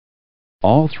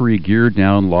All three gear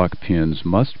down lock pins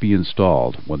must be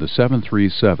installed when the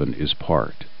 737 is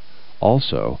parked.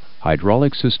 Also,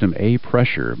 hydraulic system A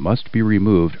pressure must be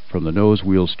removed from the nose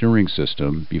wheel steering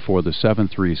system before the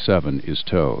 737 is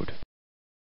towed.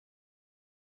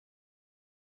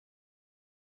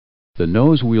 The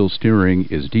nose wheel steering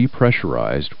is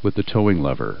depressurized with the towing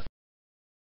lever.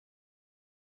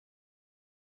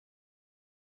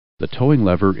 The towing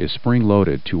lever is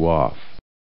spring-loaded to off.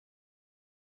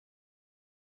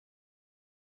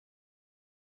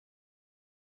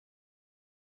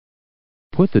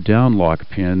 Put the down lock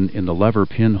pin in the lever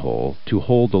pinhole to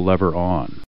hold the lever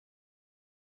on.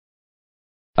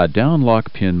 A down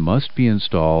lock pin must be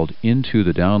installed into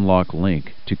the down lock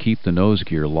link to keep the nose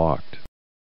gear locked.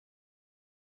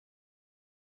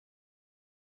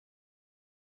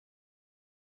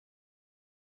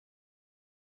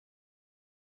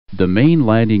 The main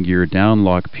landing gear down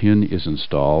lock pin is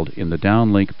installed in the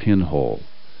downlink pinhole.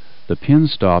 The pin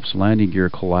stops landing gear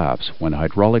collapse when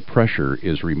hydraulic pressure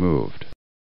is removed.